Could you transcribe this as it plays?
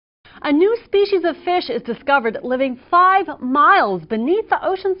A new species of fish is discovered living 5 miles beneath the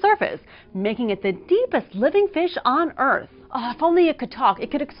ocean surface, making it the deepest living fish on Earth. Oh, if only it could talk, it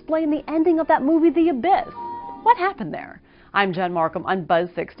could explain the ending of that movie, The Abyss. What happened there? I'm Jen Markham on Buzz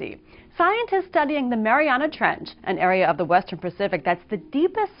 60. Scientists studying the Mariana Trench, an area of the Western Pacific that's the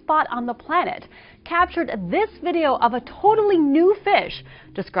deepest spot on the planet, captured this video of a totally new fish,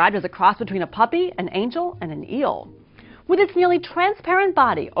 described as a cross between a puppy, an angel, and an eel. With its nearly transparent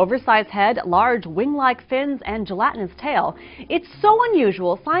body, oversized head, large wing-like fins, and gelatinous tail, it's so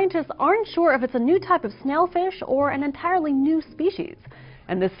unusual scientists aren't sure if it's a new type of snailfish or an entirely new species.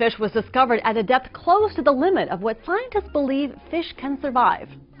 And this fish was discovered at a depth close to the limit of what scientists believe fish can survive.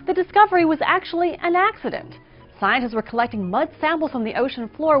 The discovery was actually an accident. Scientists were collecting mud samples from the ocean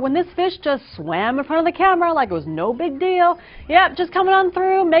floor when this fish just swam in front of the camera like it was no big deal. Yep, just coming on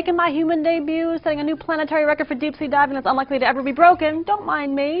through, making my human debut, setting a new planetary record for deep sea diving that's unlikely to ever be broken. Don't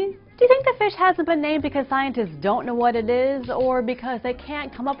mind me. Do you think the fish hasn't been named because scientists don't know what it is, or because they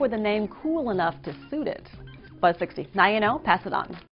can't come up with a name cool enough to suit it? Buzz 60. Now you know, pass it on.